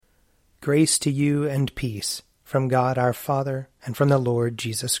Grace to you and peace from God our Father and from the Lord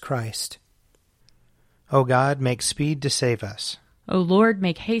Jesus Christ. O God, make speed to save us. O Lord,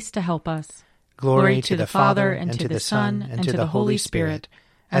 make haste to help us. Glory to the Father, and to the Son, and to the Holy Spirit,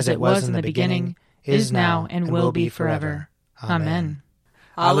 as it was in the beginning, is now, and will be forever. Amen.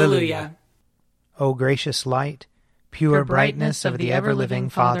 Alleluia. O gracious light, pure brightness of the ever-living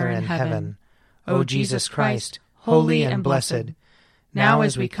Father in heaven, O Jesus Christ, holy and blessed, now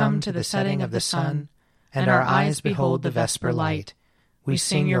as we come to the setting of the sun, and our eyes behold the vesper light, we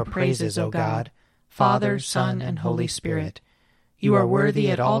sing your praises, O God, Father, Son, and Holy Spirit. You are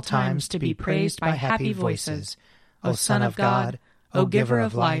worthy at all times to be praised by happy voices, O Son of God, O Giver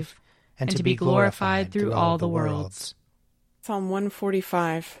of life, and to be glorified through all the worlds. Psalm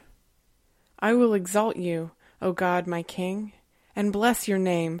 145. I will exalt you, O God my King, and bless your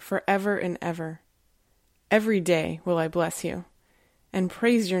name forever and ever. Every day will I bless you, and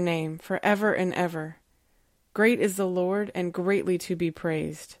praise your name forever and ever. Great is the Lord, and greatly to be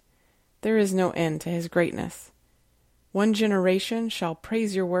praised. There is no end to his greatness. One generation shall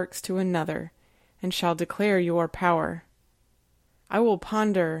praise your works to another, and shall declare your power. I will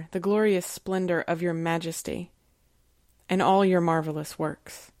ponder the glorious splendor of your majesty, and all your marvelous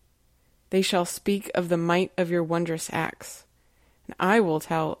works. They shall speak of the might of your wondrous acts, and I will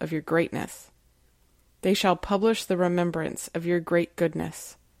tell of your greatness. They shall publish the remembrance of your great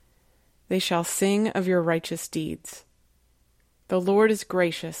goodness. They shall sing of your righteous deeds. The Lord is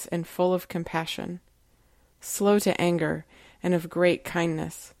gracious and full of compassion, slow to anger, and of great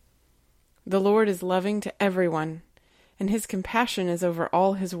kindness. The Lord is loving to everyone, and his compassion is over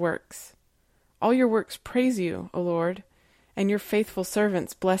all his works. All your works praise you, O Lord, and your faithful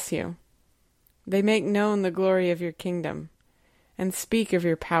servants bless you. They make known the glory of your kingdom, and speak of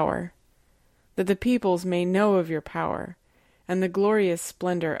your power, that the peoples may know of your power, and the glorious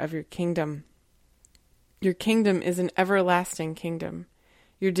splendor of your kingdom. Your kingdom is an everlasting kingdom.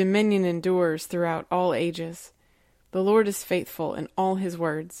 Your dominion endures throughout all ages. The Lord is faithful in all his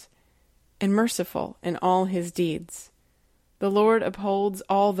words, and merciful in all his deeds. The Lord upholds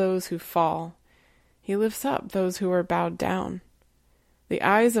all those who fall. He lifts up those who are bowed down. The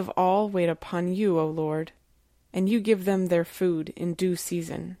eyes of all wait upon you, O Lord, and you give them their food in due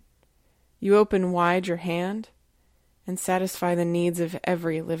season. You open wide your hand and satisfy the needs of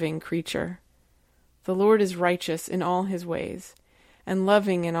every living creature. The Lord is righteous in all his ways, and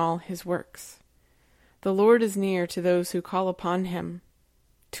loving in all his works. The Lord is near to those who call upon him,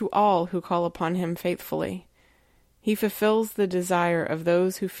 to all who call upon him faithfully. He fulfills the desire of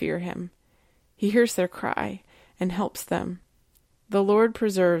those who fear him. He hears their cry and helps them. The Lord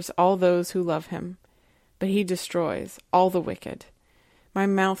preserves all those who love him, but he destroys all the wicked. My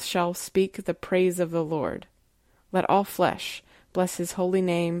mouth shall speak the praise of the Lord. Let all flesh bless his holy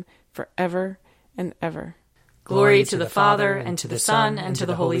name forever and ever. Glory to the Father, and to the Son, and to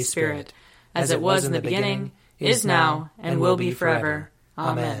the Holy Spirit, as it was in the beginning, is now, and will be forever.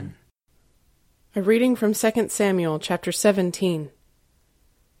 Amen. A reading from 2 Samuel chapter 17.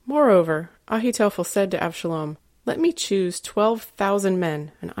 Moreover, Ahithophel said to Absalom, Let me choose 12,000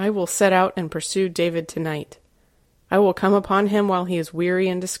 men, and I will set out and pursue David tonight. I will come upon him while he is weary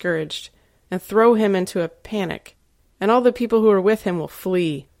and discouraged, and throw him into a panic, and all the people who are with him will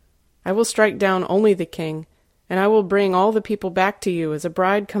flee. I will strike down only the king, and I will bring all the people back to you as a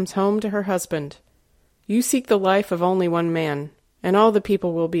bride comes home to her husband. You seek the life of only one man, and all the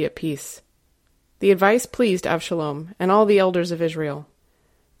people will be at peace. The advice pleased Absalom and all the elders of Israel.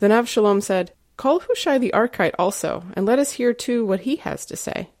 Then Absalom said, Call Hushai the Archite also, and let us hear too what he has to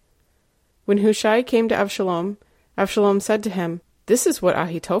say. When Hushai came to Absalom, Absalom said to him, This is what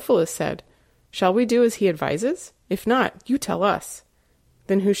Ahithophel has said. Shall we do as he advises? If not, you tell us.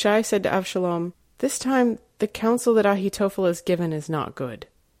 Then Hushai said to Absalom, This time the counsel that Ahithophel has given is not good.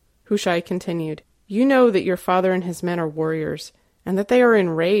 Hushai continued, You know that your father and his men are warriors, and that they are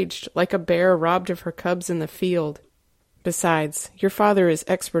enraged, like a bear robbed of her cubs in the field. Besides, your father is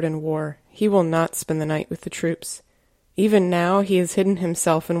expert in war. He will not spend the night with the troops. Even now he has hidden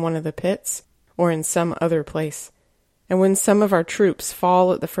himself in one of the pits, or in some other place. And when some of our troops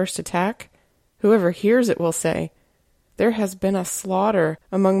fall at the first attack, whoever hears it will say, There has been a slaughter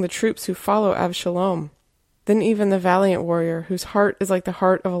among the troops who follow Absalom. Then even the valiant warrior, whose heart is like the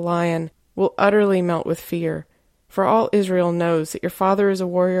heart of a lion, will utterly melt with fear. For all Israel knows that your father is a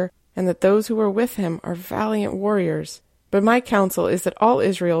warrior, and that those who are with him are valiant warriors. But my counsel is that all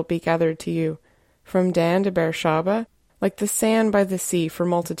Israel be gathered to you, from Dan to Beersheba, like the sand by the sea for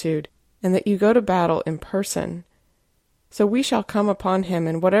multitude, and that you go to battle in person. So we shall come upon him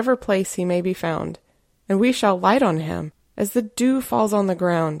in whatever place he may be found, and we shall light on him, as the dew falls on the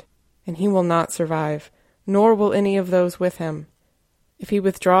ground, and he will not survive, nor will any of those with him. If he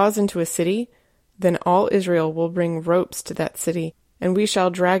withdraws into a city, then all Israel will bring ropes to that city, and we shall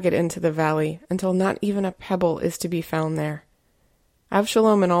drag it into the valley, until not even a pebble is to be found there."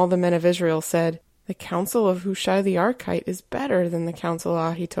 Avshalom and all the men of Israel said, "The counsel of Hushai the Archite is better than the counsel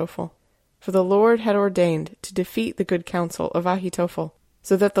of Ahitophel." For the Lord had ordained to defeat the good counsel of Ahitophel,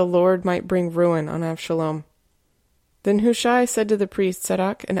 so that the Lord might bring ruin on Avshalom. Then Hushai said to the priests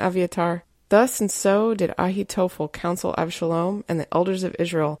Zadok and Abiathar, "Thus and so did Ahitophel counsel Avshalom and the elders of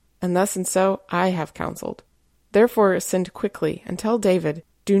Israel, and thus and so I have counseled. Therefore send quickly, and tell David,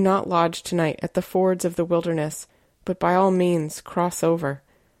 do not lodge tonight at the fords of the wilderness, but by all means cross over.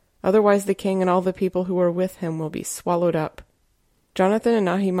 Otherwise the king and all the people who are with him will be swallowed up." Jonathan and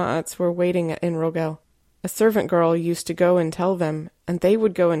Ahimaaz were waiting at En-Rogel. A servant girl used to go and tell them, and they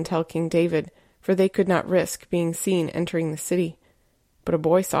would go and tell King David, for they could not risk being seen entering the city. But a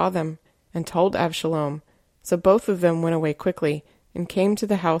boy saw them, and told Avshalom. So both of them went away quickly, and came to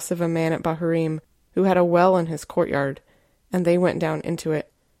the house of a man at Bahurim, who had a well in his courtyard, and they went down into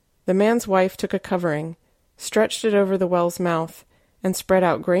it. The man's wife took a covering, stretched it over the well's mouth, and spread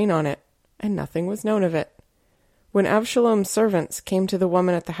out grain on it, and nothing was known of it. When Avshalom's servants came to the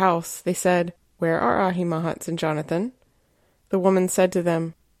woman at the house, they said, "Where are Ahimaaz and Jonathan?" The woman said to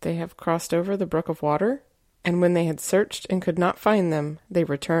them, "They have crossed over the brook of water." And when they had searched and could not find them, they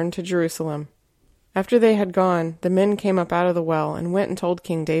returned to Jerusalem. After they had gone, the men came up out of the well and went and told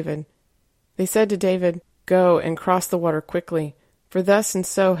King David. They said to David, "Go and cross the water quickly, for thus and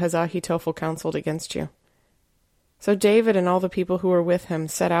so has Ahitophel counseled against you." So David and all the people who were with him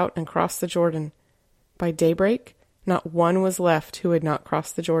set out and crossed the Jordan. By daybreak, not one was left who had not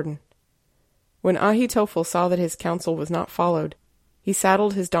crossed the Jordan. When Ahitophel saw that his counsel was not followed, he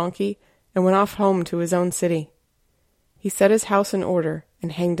saddled his donkey and went off home to his own city. He set his house in order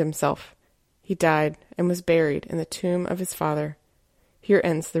and hanged himself. He died and was buried in the tomb of his father. Here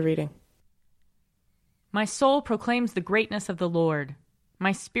ends the reading. My soul proclaims the greatness of the Lord.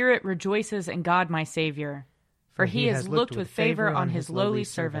 My spirit rejoices in God my Savior. For he has looked with favor on his lowly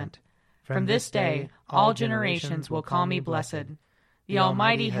servant. From this day all generations will call me blessed. The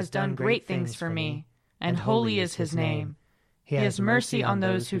Almighty has done great things for me, and holy is his name. He has mercy on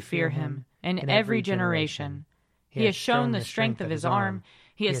those who fear him, in every generation. He has shown the strength of his arm.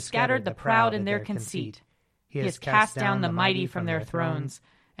 He has scattered the proud in their conceit. He has cast down the mighty from their thrones,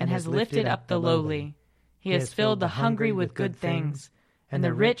 and has lifted up the lowly. He has filled the hungry with good things, and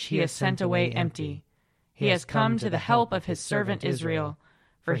the rich he has sent away empty. He has come to the help of his servant Israel,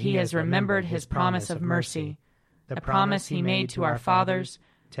 for he has remembered his promise of mercy, the promise he made to our fathers,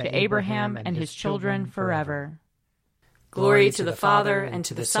 to Abraham and his children forever. Glory to the Father, and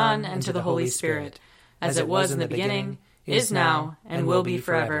to the Son, and to the Holy Spirit, as it was in the beginning, is now, and will be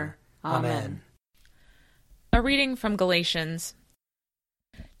forever. Amen. A reading from Galatians.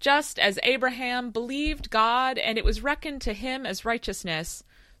 Just as Abraham believed God, and it was reckoned to him as righteousness,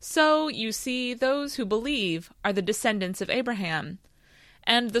 so, you see, those who believe are the descendants of Abraham.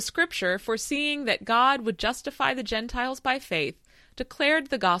 And the Scripture, foreseeing that God would justify the Gentiles by faith, declared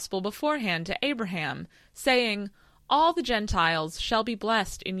the gospel beforehand to Abraham, saying, "All the Gentiles shall be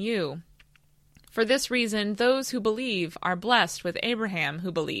blessed in you." For this reason, those who believe are blessed with Abraham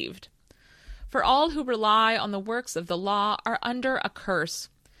who believed. For all who rely on the works of the law are under a curse.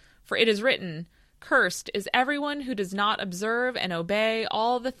 For it is written, "Cursed is everyone who does not observe and obey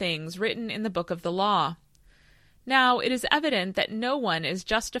all the things written in the book of the law." Now it is evident that no one is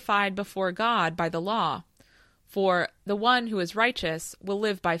justified before God by the law, for the one who is righteous will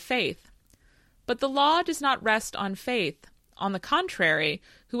live by faith. But the law does not rest on faith. On the contrary,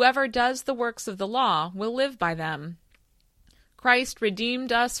 whoever does the works of the law will live by them. Christ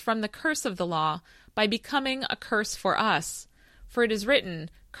redeemed us from the curse of the law by becoming a curse for us. For it is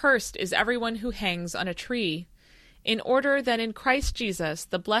written, "Cursed is everyone who hangs on a tree," in order that in Christ Jesus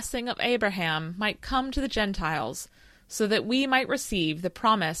the blessing of Abraham might come to the Gentiles, so that we might receive the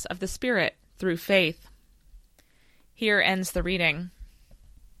promise of the Spirit through faith. Here ends the reading.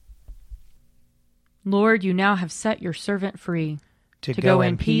 Lord, you now have set your servant free, to go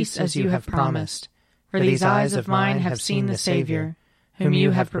in peace as you have promised. For these eyes of mine have seen the Savior, whom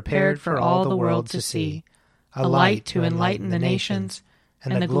you have prepared for all the world to see, a light to enlighten the nations,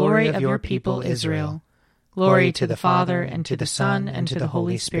 and the glory of your people Israel. Glory to the Father, and to the Son, and to the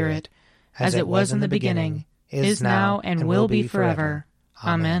Holy Spirit, as it was in the beginning, is now, and will be forever.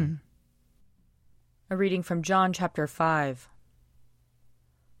 Amen. A reading from John chapter 5.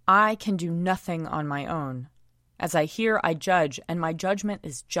 I can do nothing on my own. As I hear, I judge, and my judgment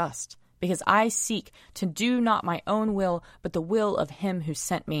is just, because I seek to do not my own will, but the will of him who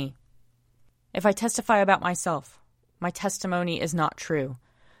sent me. If I testify about myself, my testimony is not true.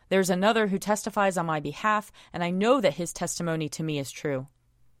 There's another who testifies on my behalf, and I know that his testimony to me is true.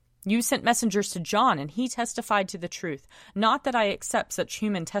 You sent messengers to John, and he testified to the truth. Not that I accept such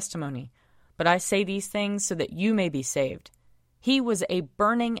human testimony, but I say these things so that you may be saved. He was a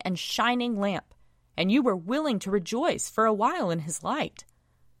burning and shining lamp, and you were willing to rejoice for a while in his light.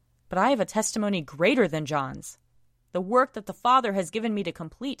 But I have a testimony greater than John's. The work that the Father has given me to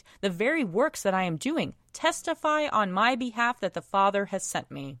complete, the very works that I am doing, testify on my behalf that the Father has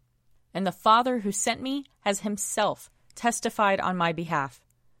sent me. And the Father who sent me has himself testified on my behalf.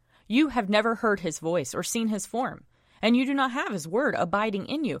 You have never heard his voice or seen his form, and you do not have his word abiding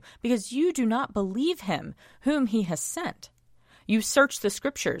in you, because you do not believe him whom he has sent. You search the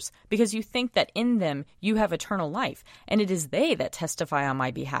Scriptures, because you think that in them you have eternal life, and it is they that testify on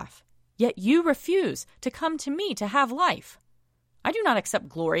my behalf. Yet you refuse to come to me to have life. I do not accept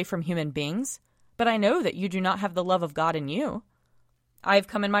glory from human beings, but I know that you do not have the love of God in you. I have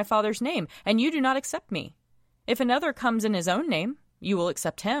come in my Father's name, and you do not accept me. If another comes in his own name, you will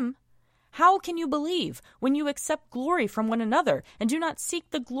accept him. How can you believe when you accept glory from one another and do not seek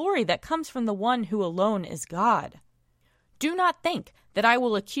the glory that comes from the one who alone is God? Do not think that I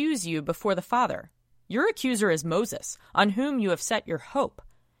will accuse you before the Father. Your accuser is Moses, on whom you have set your hope.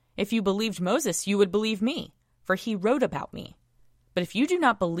 If you believed Moses, you would believe me, for he wrote about me. But if you do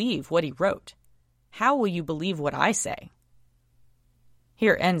not believe what he wrote, how will you believe what I say?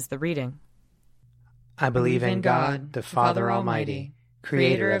 Here ends the reading. I believe in God, the Father Almighty,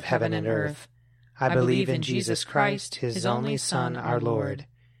 creator of heaven and earth. I believe in Jesus Christ, his only Son, our Lord.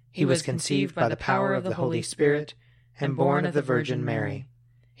 He was conceived by the power of the Holy Spirit and born of the Virgin Mary.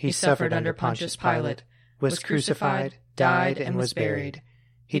 He suffered under Pontius Pilate, was crucified, died, and was buried.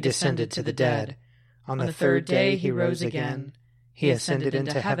 He descended to the dead. On the third day he rose again. He ascended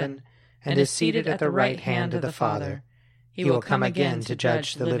into heaven and is seated at the right hand of the Father. He will come again to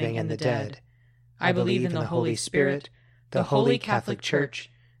judge the living and the dead. I believe in the Holy Spirit, the Holy Catholic Church,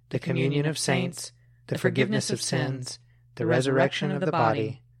 the communion of saints, the forgiveness of sins, the resurrection of the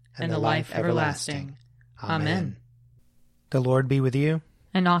body, and the life everlasting. Amen. The Lord be with you.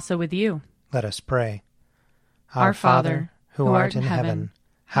 And also with you. Let us pray. Our Father, who art in heaven,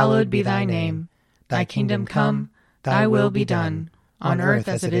 hallowed be thy name. Thy kingdom come, thy will be done, on earth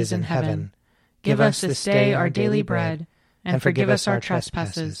as it is in heaven. Give us this day our daily bread, and forgive us our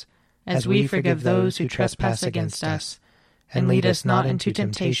trespasses, as we forgive those who trespass against us. And lead us not into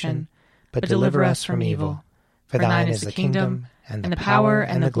temptation, but deliver us from evil. For thine is the kingdom, and the power,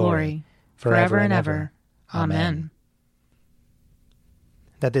 and the glory, forever and ever. Amen.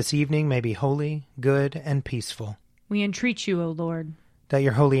 That this evening may be holy, good, and peaceful. We entreat you, O Lord. That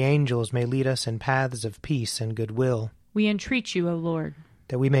your holy angels may lead us in paths of peace and goodwill. We entreat you, O Lord.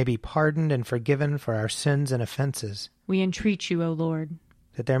 That we may be pardoned and forgiven for our sins and offenses. We entreat you, O Lord.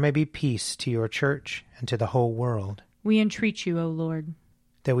 That there may be peace to your church and to the whole world. We entreat you, O Lord.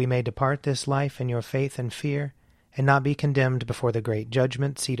 That we may depart this life in your faith and fear, and not be condemned before the great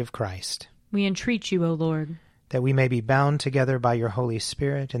judgment seat of Christ. We entreat you, O Lord. That we may be bound together by your Holy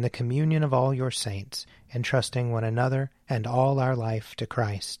Spirit in the communion of all your saints, entrusting one another and all our life to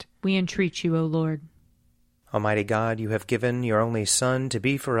Christ. We entreat you, O Lord. Almighty God, you have given your only Son to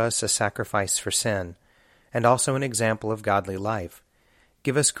be for us a sacrifice for sin, and also an example of godly life.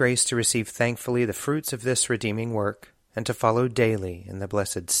 Give us grace to receive thankfully the fruits of this redeeming work, and to follow daily in the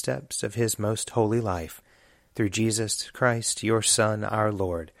blessed steps of his most holy life, through Jesus Christ, your Son, our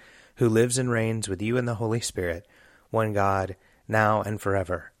Lord, who lives and reigns with you in the Holy Spirit, one God, now and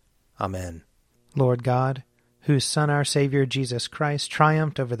forever. Amen. Lord God, whose Son, our Savior Jesus Christ,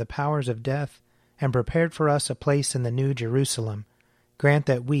 triumphed over the powers of death and prepared for us a place in the New Jerusalem, grant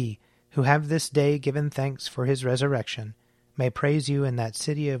that we, who have this day given thanks for his resurrection, may praise you in that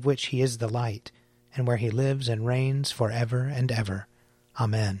city of which he is the light, and where he lives and reigns forever and ever.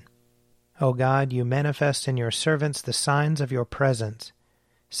 Amen. O God, you manifest in your servants the signs of your presence.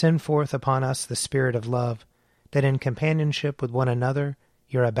 Send forth upon us the Spirit of love, that in companionship with one another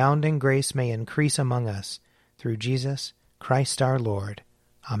your abounding grace may increase among us, through Jesus Christ our Lord.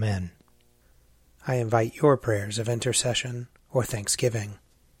 Amen. I invite your prayers of intercession or thanksgiving.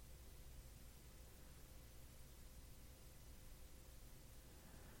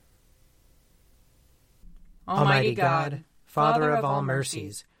 Almighty God, Father of all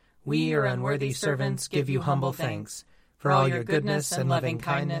mercies, we, your unworthy servants, give you humble thanks for all your goodness and loving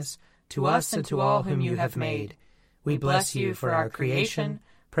kindness to us and to all whom you have made. We bless you for our creation,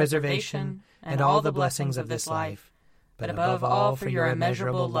 preservation, and all the blessings of this life, but above all for your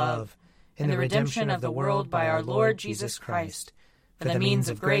immeasurable love in the redemption of the world by our Lord Jesus Christ, for the means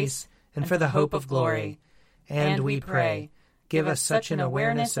of grace and for the hope of glory. And we pray, give us such an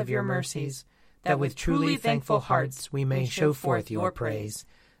awareness of your mercies, that with truly thankful hearts we may show forth your praise,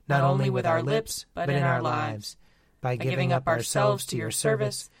 not only with our lips, but in our lives, by giving up ourselves to your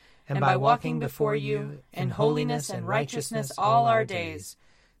service, and by walking before you in holiness and righteousness all our days,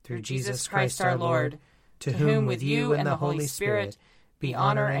 through Jesus Christ our Lord, to whom with you and the Holy Spirit be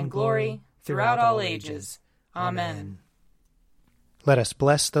honor and glory throughout all ages. Amen. Let us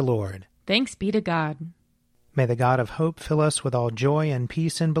bless the Lord. Thanks be to God. May the God of hope fill us with all joy and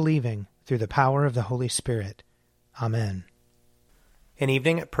peace in believing, through the power of the Holy Spirit. Amen. An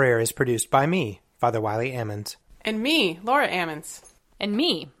Evening at Prayer is produced by me, Father Wiley Ammons. And me, Laura Ammons. And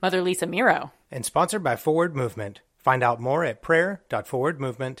me, Mother Lisa Miro. And sponsored by Forward Movement. Find out more at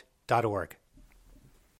prayer.forwardmovement.org.